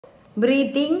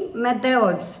Breathing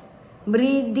methods.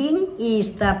 Breathing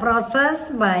is the process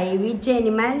by which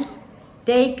animals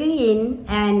take in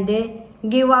and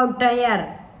give out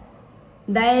air.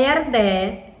 The air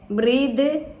they breathe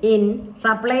in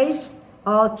supplies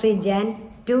oxygen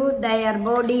to their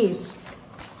bodies.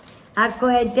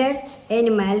 Aquatic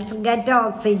animals get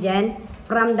oxygen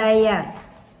from the air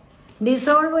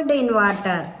dissolved in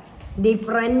water.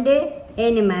 Different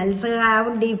animals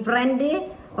have different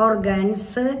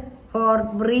organs for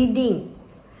breathing.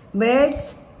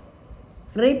 Birds,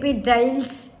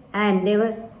 reptiles and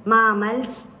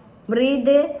mammals breathe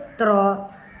through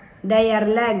their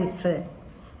lungs.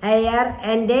 Air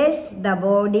enters the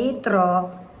body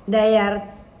through their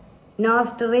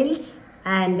nostrils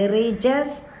and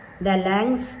reaches the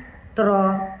lungs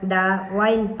through the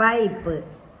windpipe.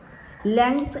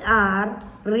 Lungs are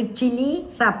richly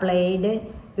supplied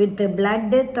with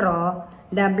blood through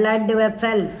the blood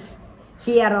vessels.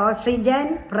 Here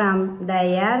oxygen from the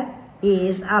air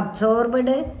is absorbed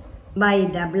by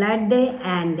the blood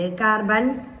and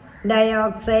carbon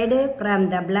dioxide from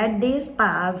the blood is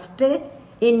passed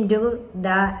into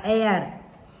the air.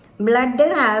 Blood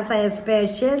has a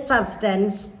special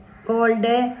substance called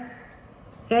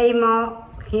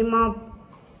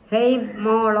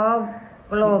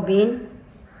hemoglobin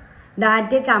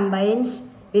that combines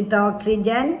with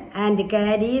oxygen and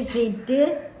carries it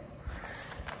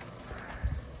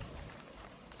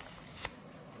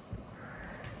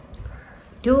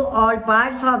to all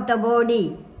parts of the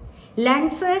body.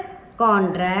 Lungs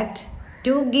contract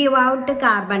to give out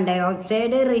carbon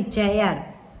dioxide rich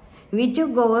air, which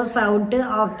goes out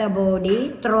of the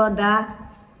body through the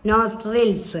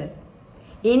nostrils.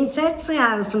 Insects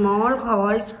have small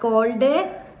holes called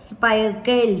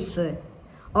spiracles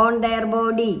on their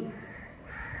body.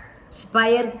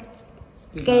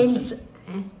 Spiracles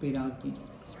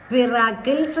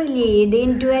lead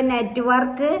into a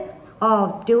network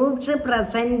of tubes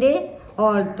present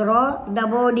all through the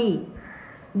body.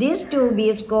 This tube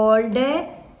is called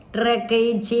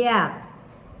trachea.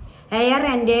 Air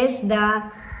enters the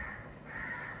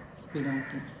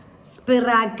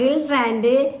spiracles and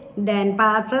then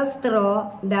passes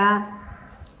through the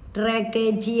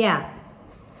trachea.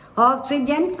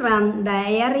 Oxygen from the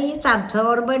air is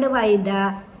absorbed by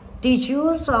the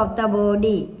tissues of the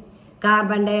body.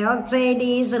 Carbon dioxide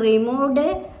is removed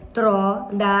through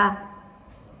the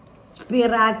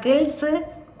spiracles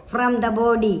from the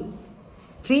body.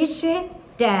 Fish,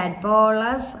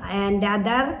 tadpoles and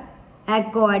other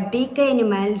aquatic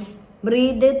animals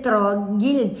breathe through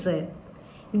gills.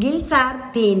 Gills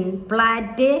are thin,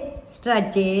 flat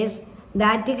structures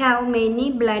that have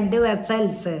many blood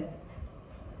vessels.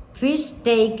 Fish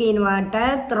take in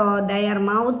water through their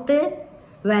mouth.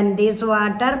 When this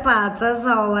water passes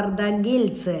over the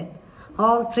gills,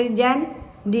 oxygen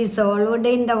dissolved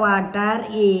in the water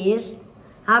is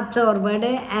absorbed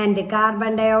and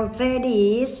carbon dioxide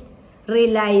is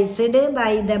released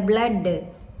by the blood.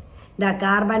 The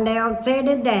carbon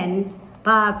dioxide then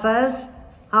passes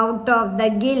out of the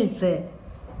gills.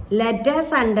 Let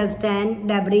us understand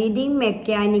the breathing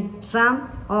mechanism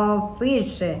of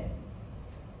fish.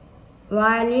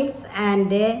 Whales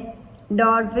and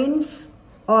dolphins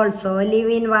also live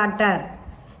in water.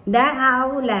 They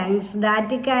have lungs that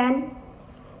can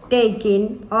take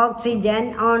in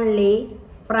oxygen only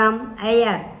from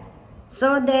air,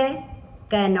 so they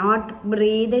cannot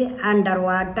breathe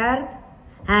underwater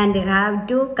and have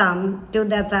to come to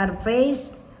the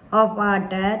surface of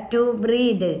water to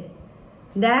breathe.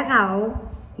 They have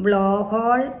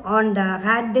blowhole on the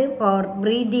head for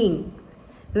breathing.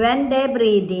 When they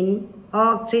breathe in,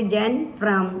 oxygen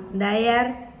from the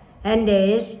air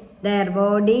enters their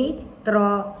body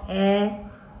through a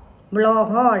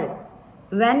blowhole.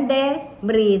 When they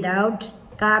breathe out,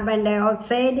 carbon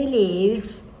dioxide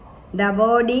leaves the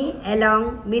body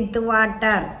along with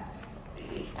water.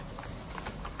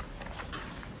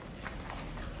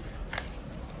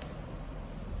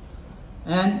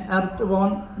 An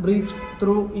earthworm breathes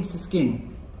through its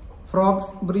skin. Frogs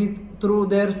breathe through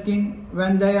their skin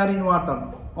when they are in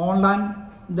water. On land,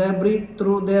 they breathe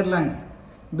through their lungs.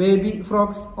 Baby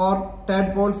frogs or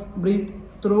tadpoles breathe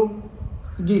through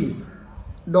gills.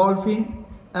 Dolphin,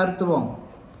 earthworm,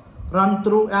 run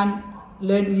through and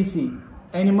lead easy.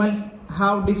 Animals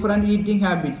have different eating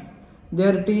habits.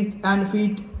 Their teeth and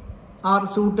feet are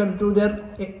suited to their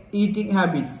eating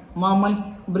habits. Mammals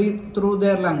breathe through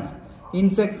their lungs.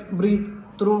 Insects breathe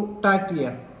through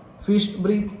trachea. Fish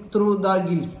breathe through the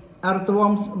gills.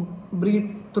 Earthworms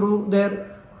breathe through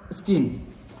their skin.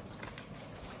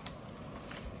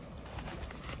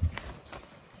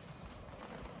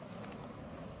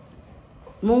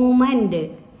 Movement.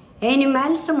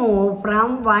 Animals move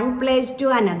from one place to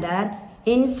another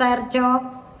in search of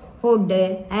food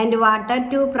and water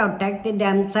to protect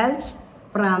themselves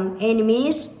from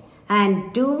enemies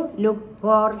and to look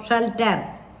for shelter.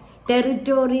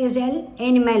 Territorial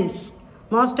animals.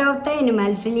 Most of the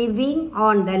animals living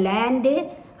on the land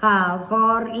have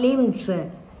four limbs.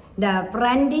 The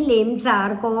front limbs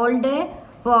are called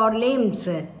forelimbs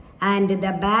and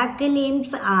the back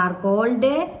limbs are called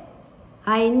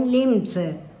hind limbs.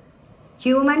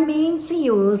 Human beings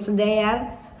use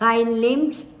their hind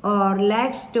limbs or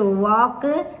legs to walk,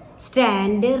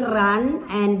 stand, run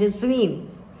and swim.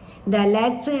 The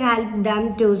legs help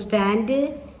them to stand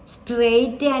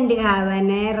straight and have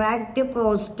an erect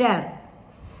posture.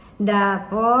 The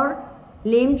four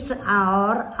limbs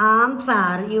or arms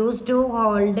are used to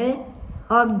hold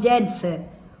objects.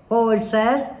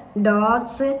 Horses,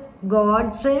 dogs,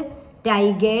 goats,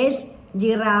 tigers,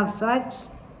 giraffes,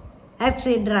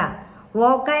 etc.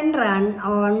 Walk and run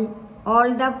on all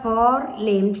the four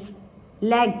limbs,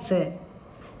 legs.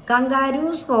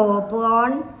 Kangaroos hop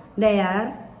on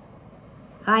their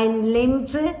hind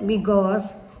limbs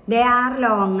because they are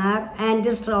longer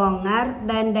and stronger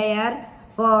than their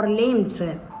forelimbs.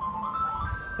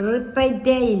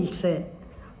 Reptiles.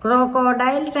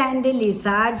 Crocodiles and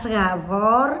lizards have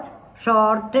four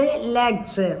short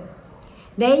legs.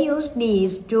 They use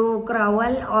these to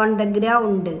crawl on the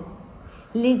ground.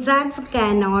 Lizards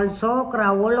can also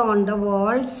crawl on the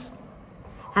walls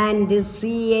and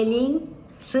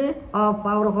ceilings of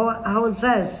our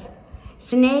houses.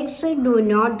 Snakes do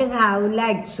not have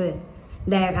legs.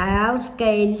 They have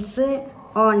scales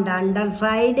on the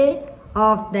underside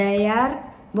of their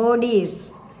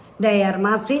bodies. Their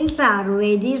muscles are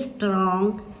very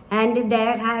strong and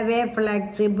they have a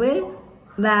flexible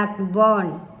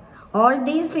backbone. All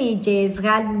these features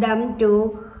help them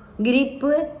to grip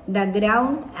the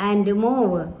ground and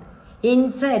move.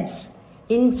 Insects.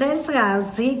 Insects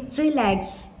have 6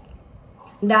 legs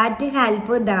that help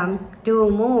them to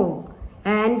move.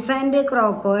 Ants and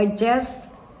cockroaches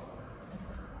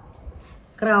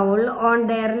crawl on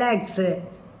their legs.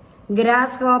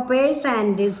 Grasshoppers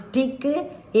and stick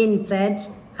insects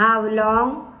have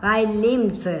long hind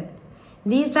limbs.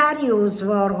 These are used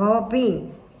for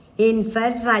hopping.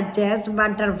 Insects such as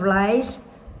butterflies,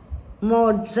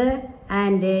 moths,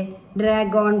 and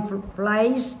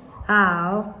dragonflies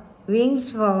have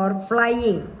wings for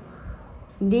flying.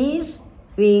 These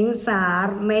wings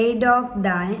are made of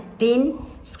the thin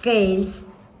scales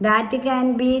that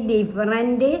can be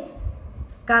different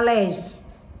colors.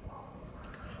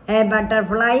 A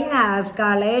butterfly has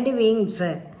colored wings.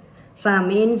 Some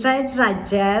insects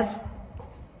such as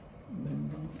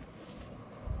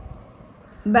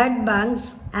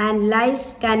bedbugs and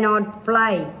lice cannot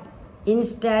fly.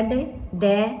 Instead,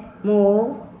 they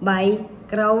move by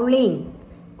crawling.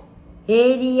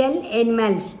 Aerial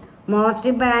animals. Most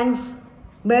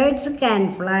birds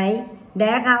can fly. They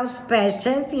have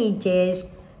special features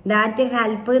that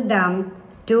help them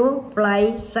to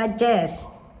fly, such as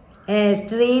a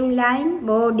streamlined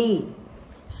body,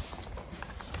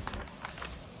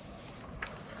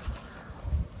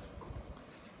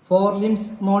 four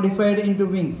limbs modified into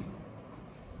wings,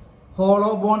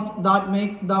 hollow bones that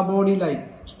make the body light,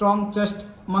 strong chest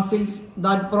muscles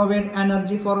that provide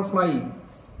energy for flying,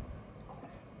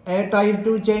 a tail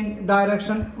to change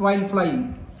direction while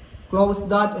flying, claws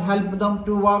that help them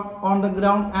to walk on the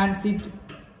ground and sit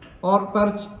or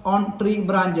perch on tree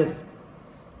branches.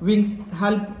 Wings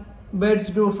help birds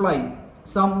to fly.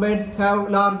 Some birds have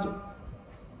large,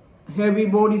 heavy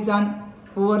bodies and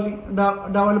poorly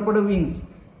developed wings,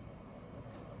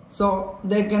 so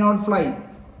they cannot fly.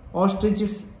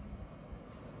 Ostriches,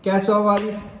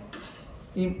 cassowaries,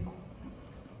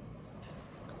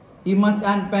 emus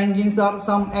and penguins are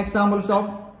some examples of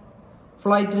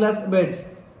flightless birds.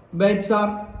 Birds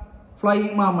are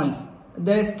flying mammals.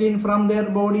 Their skin from their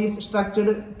body is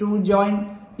structured to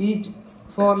join each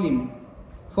forelimb,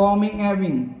 forming a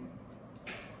wing.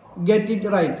 Get it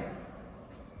right.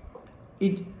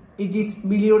 It is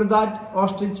believed that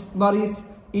ostrich buries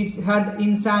its head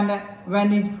in sand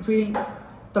when it feels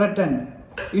threatened.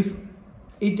 If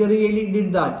it really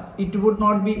did that, it would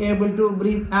not be able to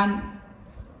breathe and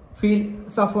feel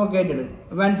suffocated.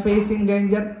 When facing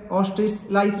danger, ostrich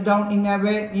lies down in a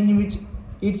way in which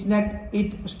its neck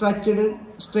is stretched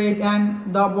straight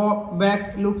and the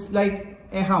back looks like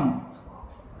a hump.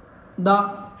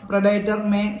 The predator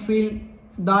may feel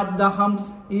that the hump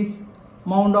is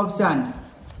mound of sand.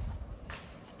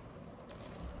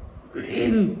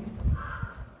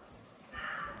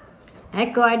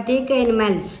 Aquatic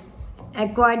animals.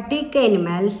 Aquatic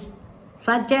animals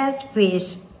such as fish,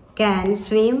 can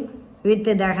swim with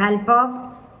the help of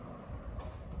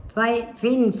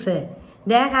fins.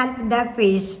 They help the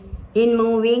fish in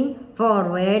moving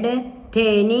forward,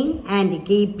 turning and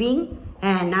keeping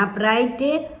an upright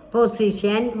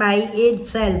position by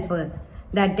itself.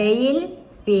 The tail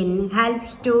fin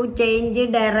helps to change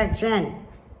direction.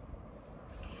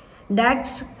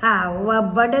 Ducks have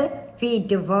webbed feet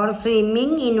for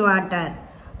swimming in water.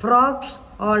 Frogs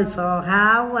also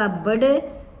have webbed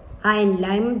hind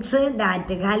limbs that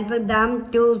help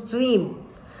them to swim.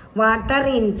 Water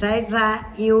insects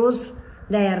use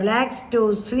their legs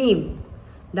to swim.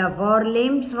 The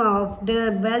forelimbs of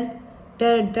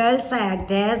turtles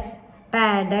act as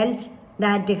paddles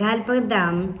that help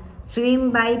them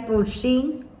swim by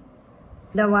pushing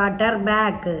the water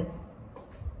back.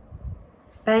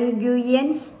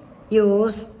 Penguins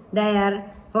use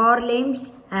their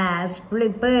forelimbs as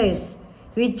flippers,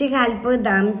 which help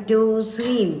them to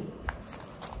swim.